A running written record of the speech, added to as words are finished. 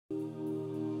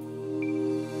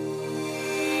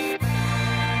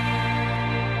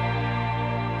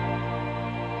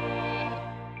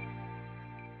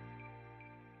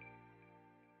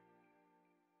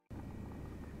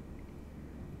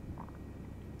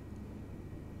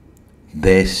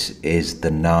This is the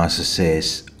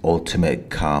narcissist's ultimate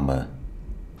karma.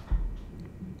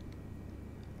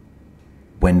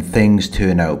 When things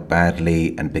turn out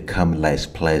badly and become less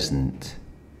pleasant,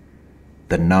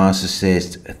 the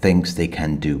narcissist thinks they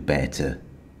can do better.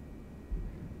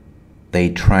 They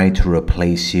try to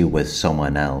replace you with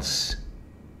someone else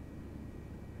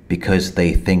because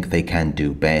they think they can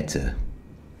do better.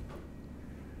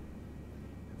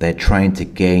 They're trying to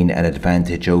gain an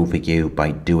advantage over you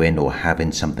by doing or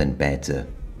having something better.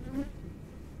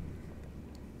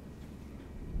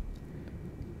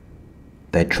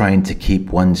 They're trying to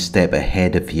keep one step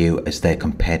ahead of you as their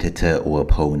competitor or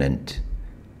opponent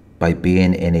by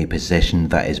being in a position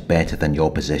that is better than your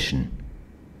position.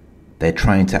 They're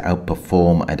trying to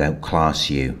outperform and outclass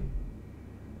you.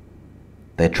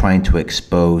 They're trying to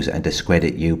expose and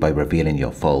discredit you by revealing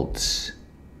your faults,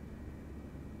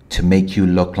 to make you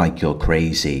look like you're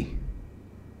crazy,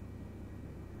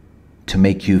 to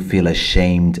make you feel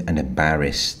ashamed and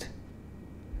embarrassed.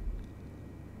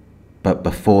 But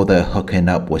before they're hooking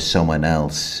up with someone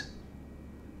else,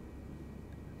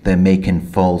 they're making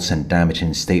false and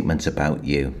damaging statements about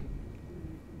you.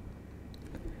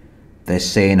 They're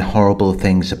saying horrible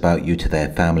things about you to their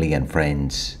family and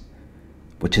friends,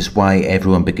 which is why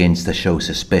everyone begins to show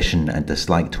suspicion and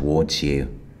dislike towards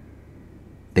you.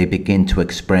 They begin to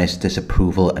express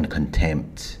disapproval and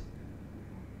contempt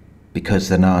because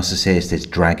the narcissist is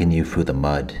dragging you through the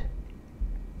mud.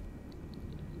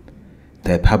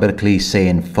 They're publicly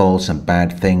saying false and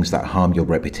bad things that harm your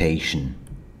reputation.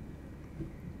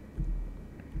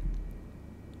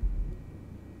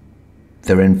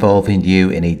 They're involving you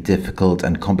in a difficult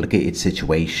and complicated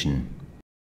situation.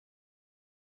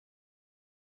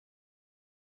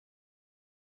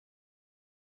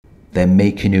 They're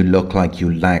making you look like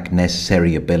you lack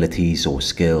necessary abilities or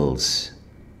skills.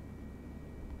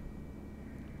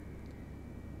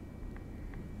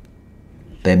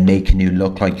 They're making you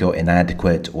look like you're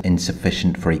inadequate or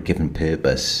insufficient for a given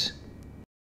purpose.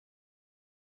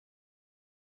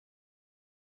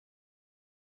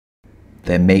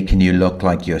 They're making you look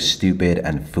like you're stupid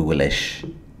and foolish,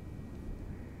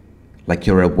 like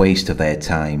you're a waste of their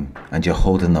time and you're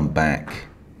holding them back.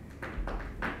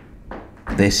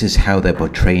 This is how they're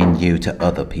portraying you to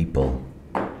other people.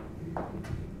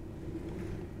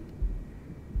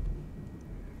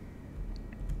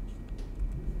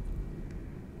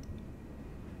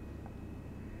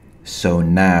 So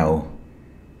now,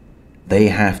 they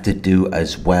have to do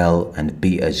as well and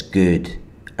be as good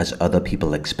as other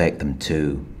people expect them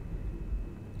to.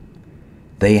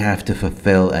 They have to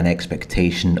fulfill an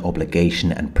expectation,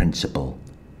 obligation, and principle.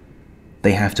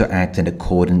 They have to act in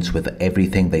accordance with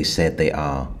everything they said they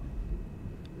are,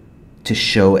 to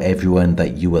show everyone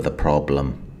that you are the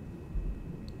problem,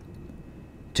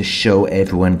 to show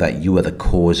everyone that you are the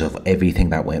cause of everything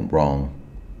that went wrong,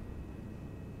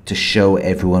 to show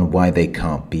everyone why they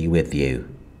can't be with you.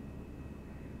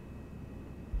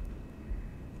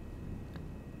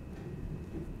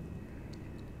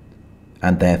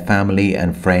 And their family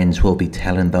and friends will be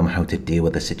telling them how to deal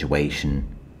with the situation.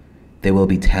 They will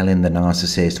be telling the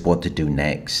narcissist what to do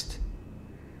next.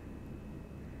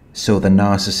 So the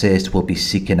narcissist will be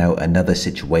seeking out another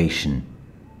situation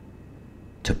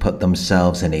to put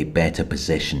themselves in a better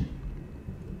position,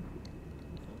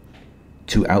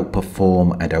 to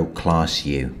outperform and outclass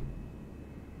you,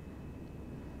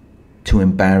 to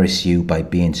embarrass you by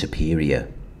being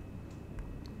superior,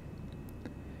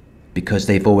 because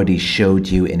they've already showed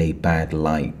you in a bad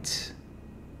light.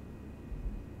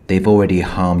 They've already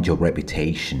harmed your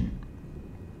reputation.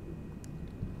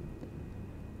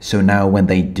 So now when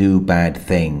they do bad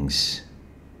things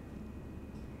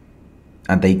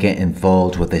and they get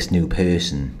involved with this new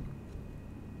person,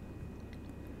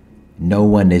 no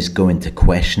one is going to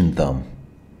question them.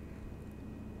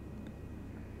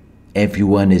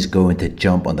 Everyone is going to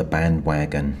jump on the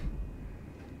bandwagon.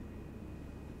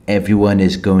 Everyone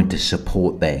is going to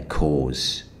support their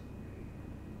cause.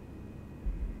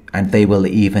 And they will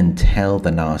even tell the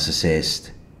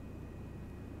narcissist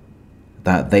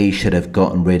that they should have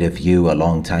gotten rid of you a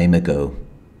long time ago.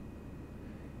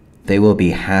 They will be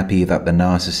happy that the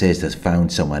narcissist has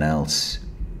found someone else,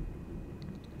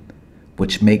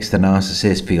 which makes the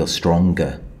narcissist feel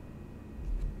stronger,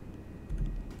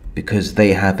 because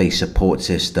they have a support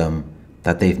system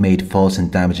that they've made false and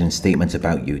damaging statements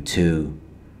about you too.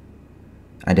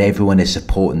 And everyone is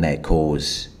supporting their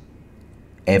cause.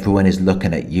 Everyone is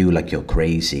looking at you like you're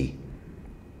crazy.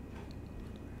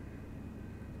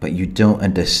 But you don't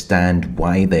understand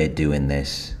why they're doing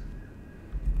this.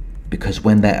 Because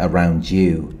when they're around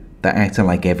you, they're acting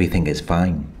like everything is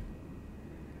fine.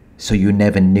 so you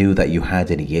never knew that you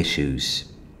had any issues.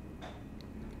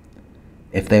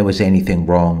 If there was anything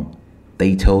wrong,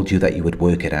 they told you that you would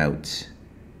work it out.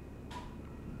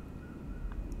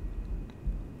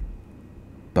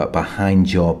 But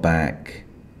behind your back,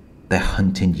 they're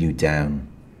hunting you down.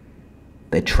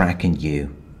 They're tracking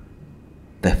you.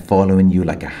 They're following you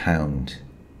like a hound.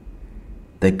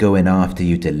 They're going after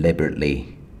you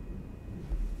deliberately.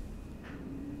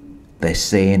 They're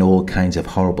saying all kinds of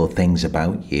horrible things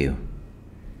about you.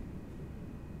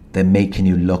 They're making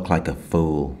you look like a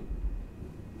fool.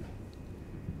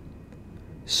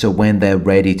 So when they're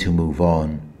ready to move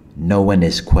on, no one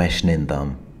is questioning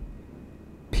them.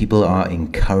 People are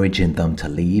encouraging them to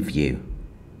leave you.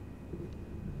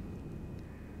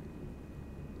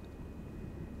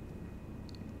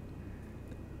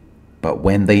 But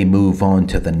when they move on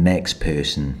to the next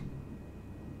person,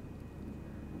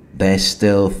 they're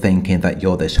still thinking that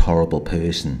you're this horrible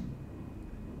person,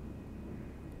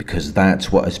 because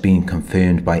that's what has been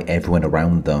confirmed by everyone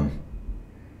around them.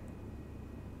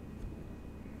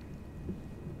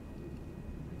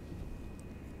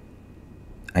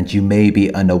 And you may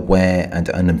be unaware and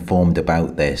uninformed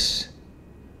about this,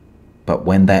 but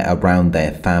when they're around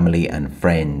their family and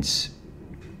friends,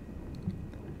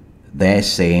 they're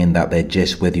saying that they're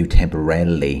just with you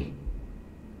temporarily.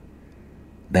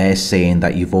 They're saying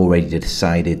that you've already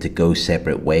decided to go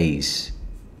separate ways.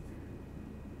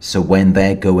 So when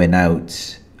they're going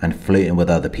out and flirting with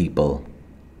other people,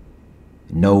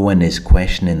 no one is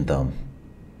questioning them.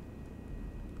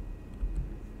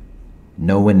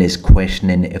 No one is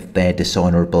questioning if they're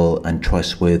dishonorable,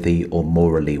 untrustworthy, or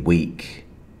morally weak.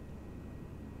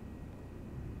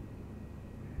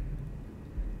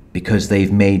 Because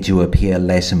they've made you appear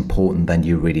less important than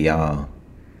you really are.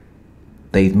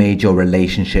 They've made your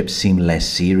relationship seem less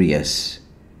serious.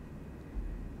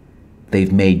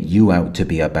 They've made you out to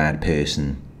be a bad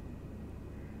person.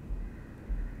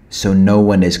 So no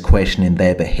one is questioning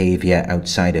their behavior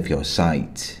outside of your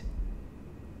sight.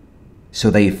 So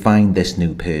they find this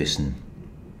new person,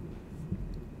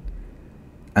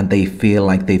 and they feel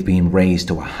like they've been raised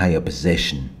to a higher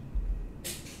position.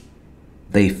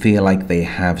 They feel like they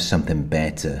have something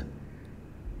better.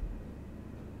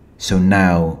 So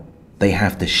now they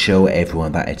have to show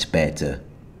everyone that it's better.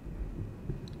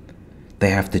 They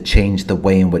have to change the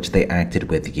way in which they acted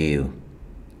with you.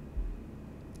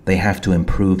 They have to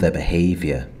improve their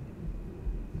behavior.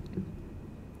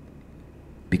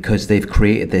 Because they've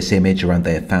created this image around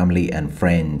their family and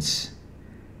friends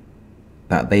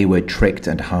that they were tricked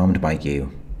and harmed by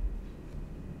you.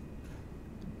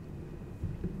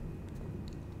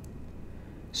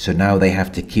 So now they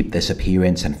have to keep this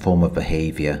appearance and form of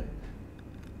behavior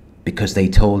because they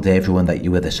told everyone that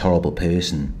you were this horrible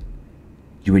person.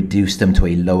 You reduced them to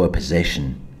a lower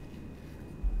position.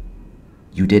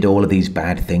 You did all of these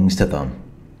bad things to them.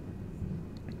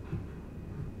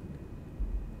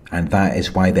 And that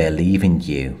is why they're leaving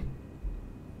you.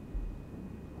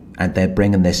 And they're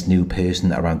bringing this new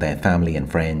person around their family and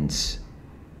friends.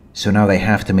 So now they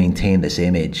have to maintain this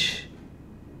image.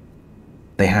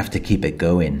 They have to keep it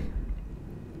going.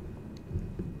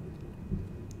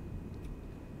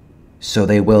 So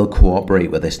they will cooperate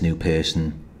with this new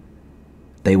person.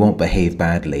 They won't behave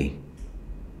badly.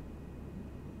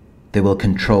 They will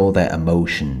control their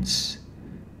emotions,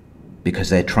 because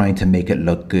they're trying to make it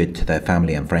look good to their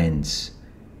family and friends.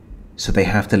 So they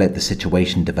have to let the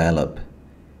situation develop,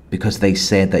 because they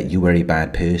said that you were a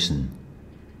bad person.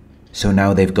 So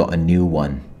now they've got a new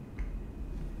one.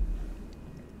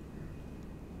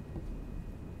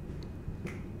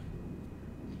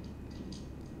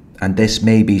 And this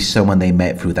may be someone they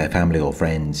met through their family or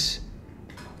friends.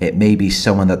 It may be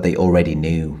someone that they already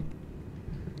knew.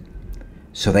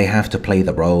 So they have to play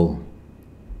the role,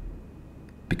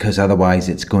 because otherwise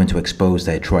it's going to expose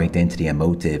their true identity and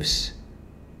motives.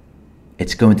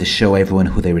 It's going to show everyone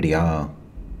who they really are.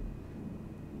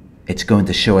 It's going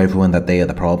to show everyone that they are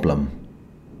the problem.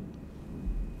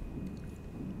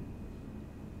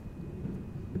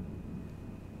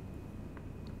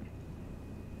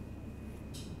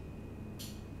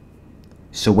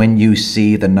 So when you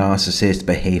see the narcissist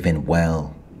behaving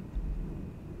well,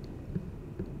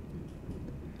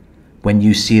 when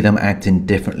you see them acting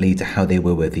differently to how they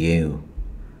were with you,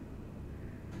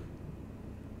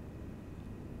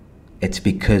 it's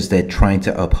because they're trying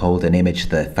to uphold an image to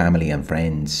their family and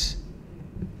friends.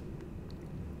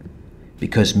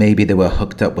 Because maybe they were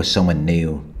hooked up with someone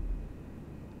new,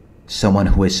 someone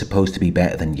who is supposed to be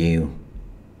better than you,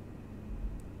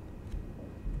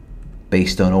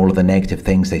 based on all of the negative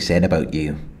things they said about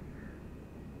you.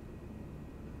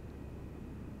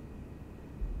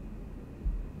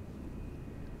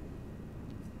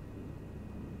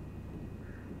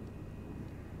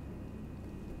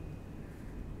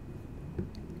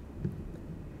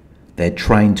 They're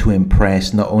trying to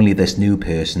impress not only this new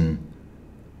person,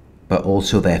 but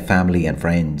also their family and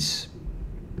friends.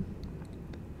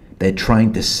 They're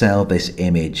trying to sell this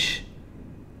image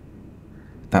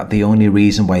that the only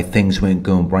reason why things weren't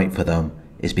going right for them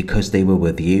is because they were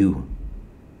with you.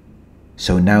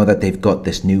 So now that they've got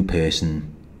this new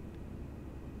person,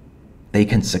 they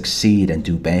can succeed and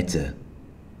do better.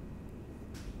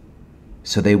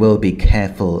 So they will be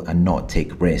careful and not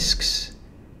take risks.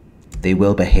 They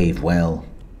will behave well.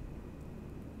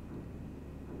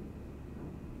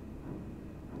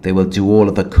 They will do all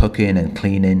of the cooking and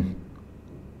cleaning.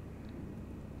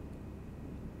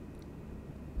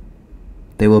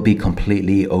 They will be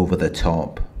completely over the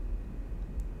top.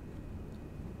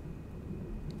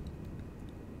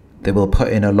 They will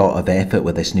put in a lot of effort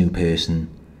with this new person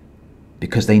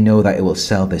because they know that it will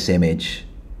sell this image.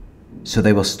 So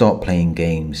they will stop playing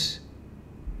games.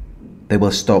 They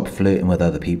will stop flirting with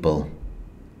other people.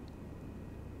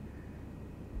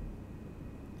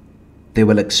 They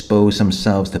will expose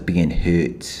themselves to being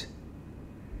hurt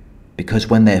because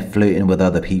when they're flirting with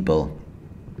other people,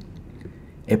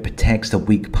 it protects the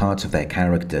weak parts of their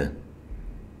character.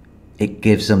 It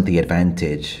gives them the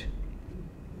advantage.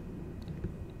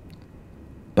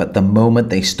 But the moment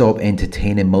they stop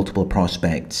entertaining multiple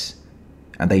prospects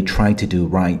and they try to do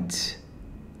right,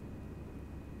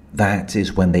 that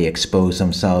is when they expose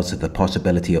themselves to the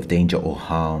possibility of danger or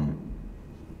harm.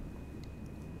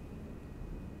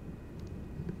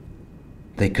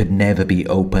 They could never be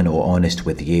open or honest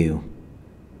with you.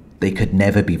 They could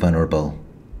never be vulnerable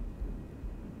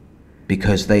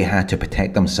because they had to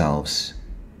protect themselves.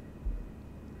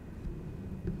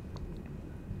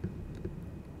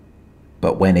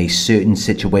 But when a certain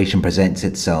situation presents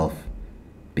itself,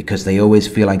 because they always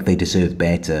feel like they deserve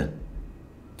better,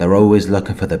 they're always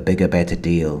looking for the bigger, better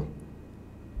deal,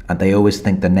 and they always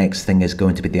think the next thing is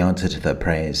going to be the answer to their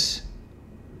prayers.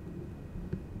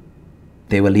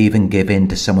 They will even give in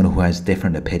to someone who has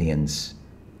different opinions.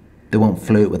 They won't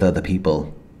flirt with other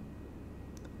people.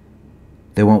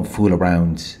 They won't fool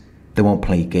around. They won't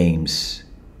play games.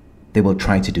 They will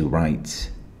try to do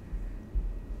right.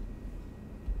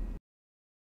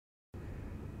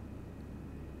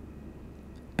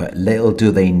 But little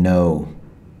do they know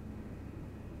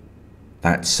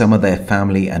that some of their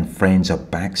family and friends are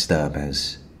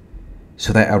backstabbers,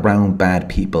 so they're around bad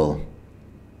people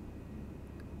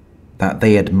that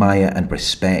they admire and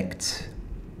respect,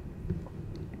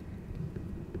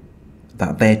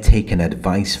 that they're taking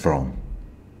advice from.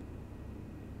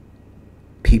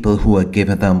 People who are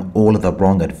giving them all of the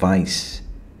wrong advice.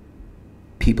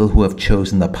 People who have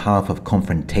chosen the path of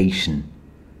confrontation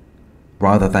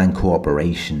rather than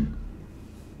cooperation.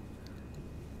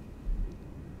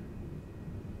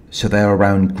 So they're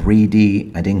around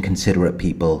greedy and inconsiderate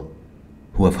people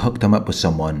who have hooked them up with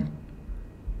someone.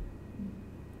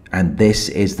 And this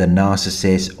is the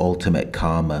narcissist's ultimate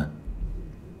karma.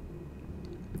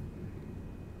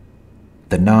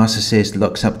 The narcissist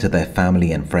looks up to their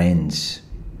family and friends.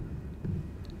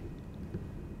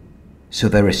 So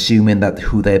they're assuming that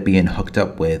who they're being hooked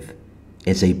up with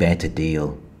is a better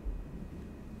deal.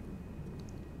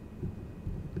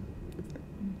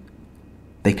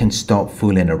 They can stop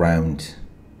fooling around.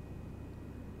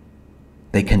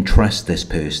 They can trust this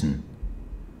person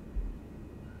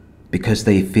because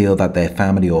they feel that their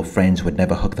family or friends would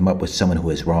never hook them up with someone who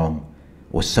is wrong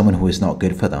or someone who is not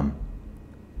good for them.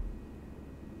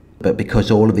 But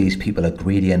because all of these people are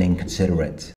greedy and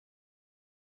inconsiderate,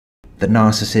 the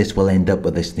narcissist will end up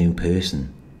with this new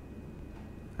person,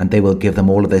 and they will give them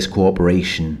all of this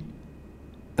cooperation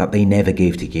that they never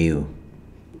gave to you.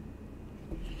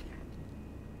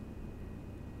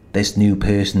 This new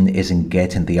person isn't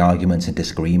getting the arguments and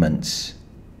disagreements.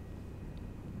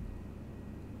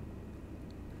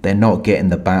 They're not getting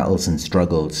the battles and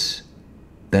struggles.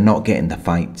 They're not getting the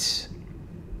fights.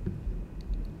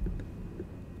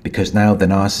 Because now the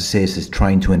narcissist is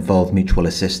trying to involve mutual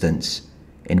assistance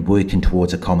in working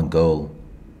towards a common goal.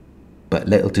 But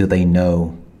little do they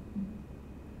know,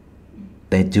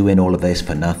 they're doing all of this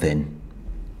for nothing.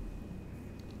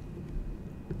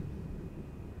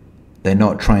 They're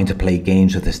not trying to play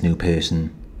games with this new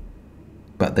person,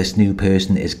 but this new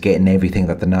person is getting everything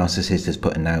that the narcissist is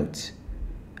putting out,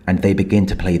 and they begin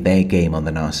to play their game on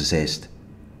the narcissist.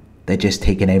 They're just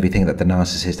taking everything that the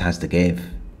narcissist has to give.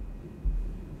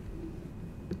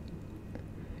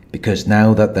 Because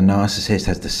now that the narcissist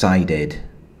has decided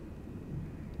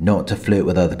not to flirt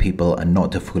with other people and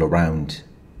not to fool around,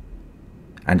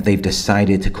 and they've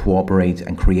decided to cooperate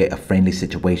and create a friendly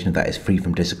situation that is free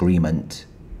from disagreement,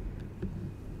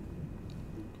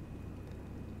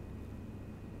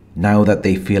 Now that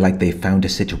they feel like they've found a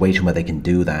situation where they can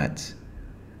do that,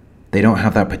 they don't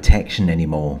have that protection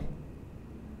anymore.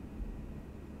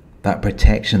 That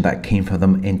protection that came from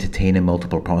them entertaining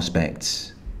multiple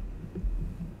prospects.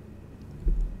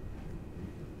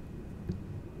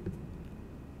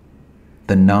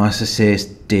 The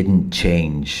narcissist didn't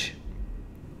change.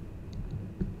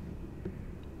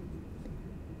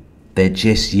 They're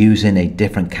just using a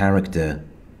different character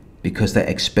because they're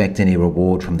expecting a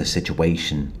reward from the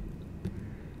situation.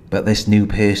 But this new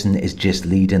person is just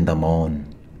leading them on.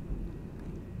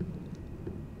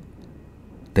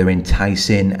 They're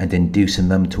enticing and inducing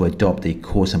them to adopt a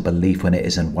course and belief when it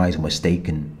is unwise and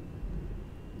mistaken.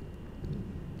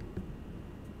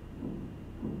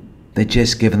 They're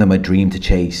just giving them a dream to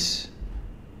chase.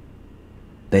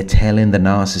 They're telling the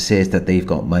narcissist that they've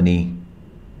got money.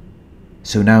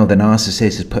 So now the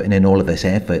narcissist is putting in all of this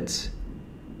effort,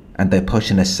 and they're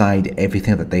pushing aside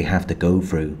everything that they have to go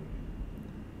through,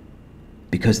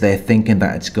 because they're thinking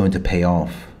that it's going to pay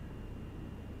off.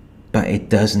 But it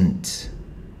doesn't.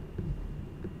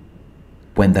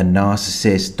 When the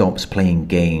narcissist stops playing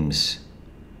games,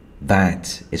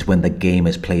 that is when the game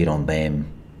is played on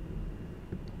them.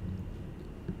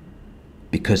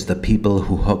 Because the people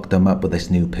who hooked them up with this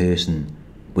new person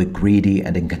were greedy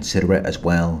and inconsiderate as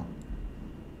well.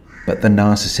 But the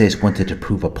narcissist wanted to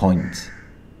prove a point.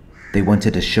 They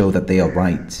wanted to show that they are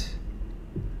right.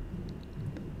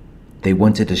 They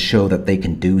wanted to show that they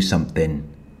can do something,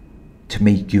 to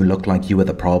make you look like you were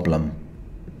the problem,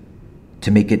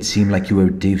 to make it seem like you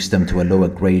reduced them to a lower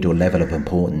grade or level of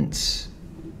importance.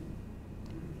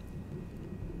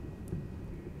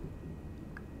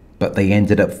 But they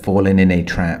ended up falling in a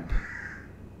trap,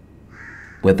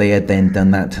 where they had then done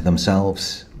that to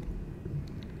themselves.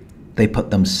 They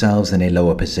put themselves in a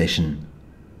lower position.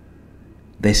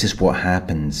 This is what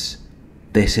happens.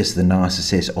 This is the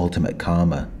narcissist's ultimate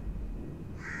karma.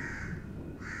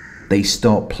 They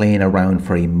stop playing around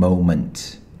for a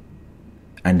moment,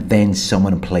 and then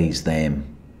someone plays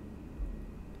them.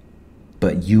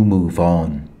 But you move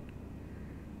on.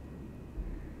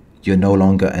 You're no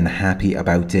longer unhappy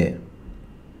about it.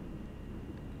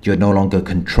 You're no longer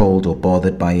controlled or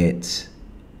bothered by it.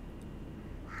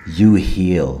 You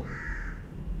heal.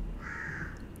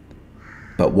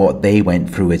 But what they went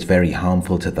through is very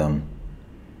harmful to them.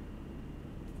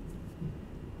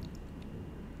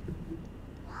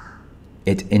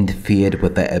 It interfered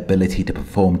with their ability to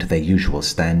perform to their usual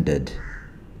standard.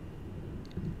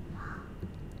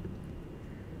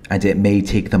 And it may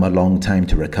take them a long time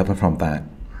to recover from that.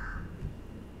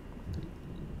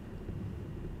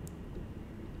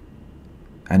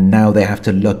 And now they have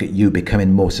to look at you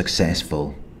becoming more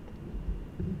successful.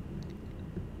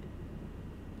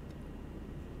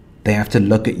 They have to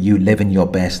look at you living your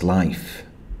best life.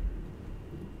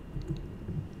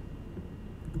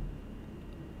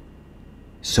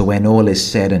 So when all is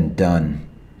said and done,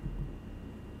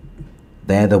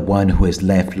 they're the one who is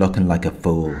left looking like a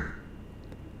fool,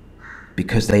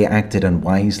 because they acted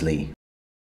unwisely.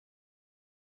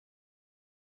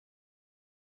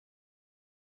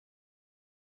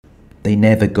 They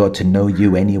never got to know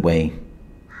you anyway.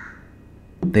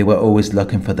 They were always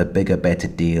looking for the bigger, better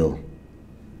deal.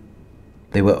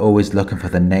 They were always looking for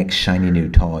the next shiny new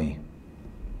toy.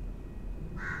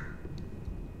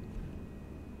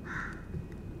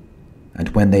 And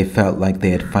when they felt like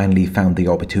they had finally found the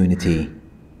opportunity,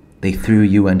 they threw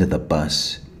you under the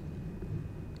bus.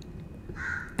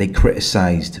 They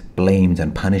criticized, blamed,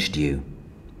 and punished you.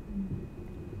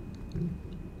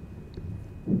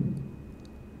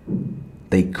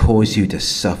 They caused you to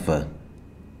suffer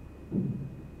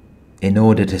in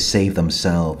order to save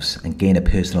themselves and gain a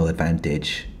personal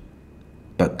advantage.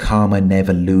 But karma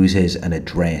never loses an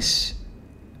address.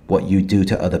 What you do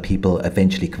to other people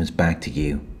eventually comes back to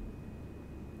you.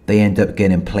 They end up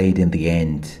getting played in the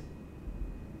end.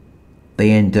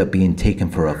 They end up being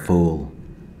taken for a fool.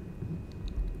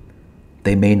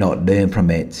 They may not learn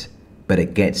from it, but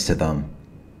it gets to them.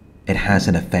 It has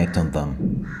an effect on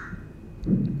them.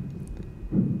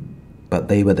 But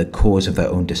they were the cause of their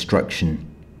own destruction.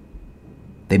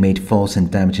 They made false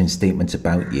and damaging statements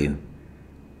about you.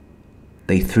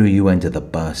 They threw you under the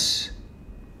bus.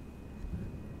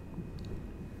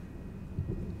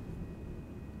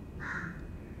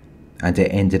 And it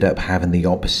ended up having the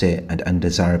opposite and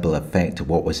undesirable effect of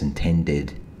what was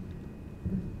intended.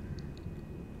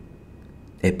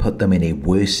 It put them in a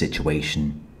worse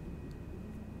situation.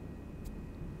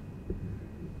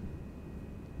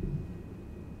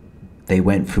 They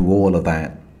went through all of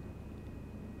that,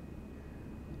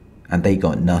 and they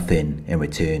got nothing in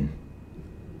return.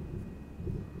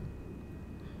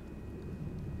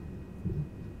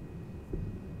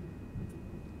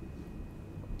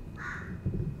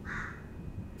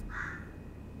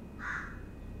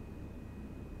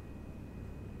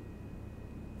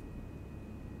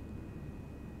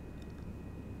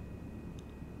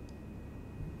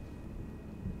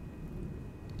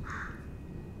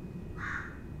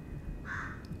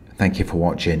 Thank you for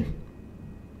watching.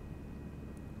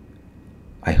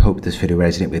 I hope this video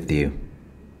resonated with you.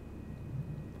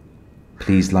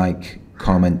 Please like,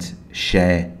 comment,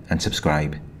 share and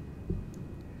subscribe.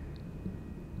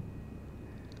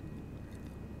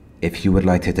 If you would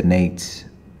like to donate,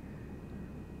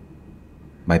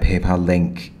 my PayPal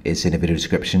link is in the video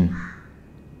description.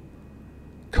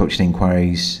 Coaching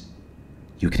inquiries,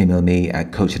 you can email me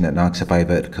at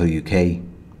coaching@narcsurvivor.co.uk.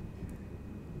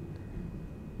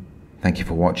 Thank you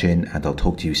for watching, and I'll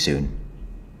talk to you soon.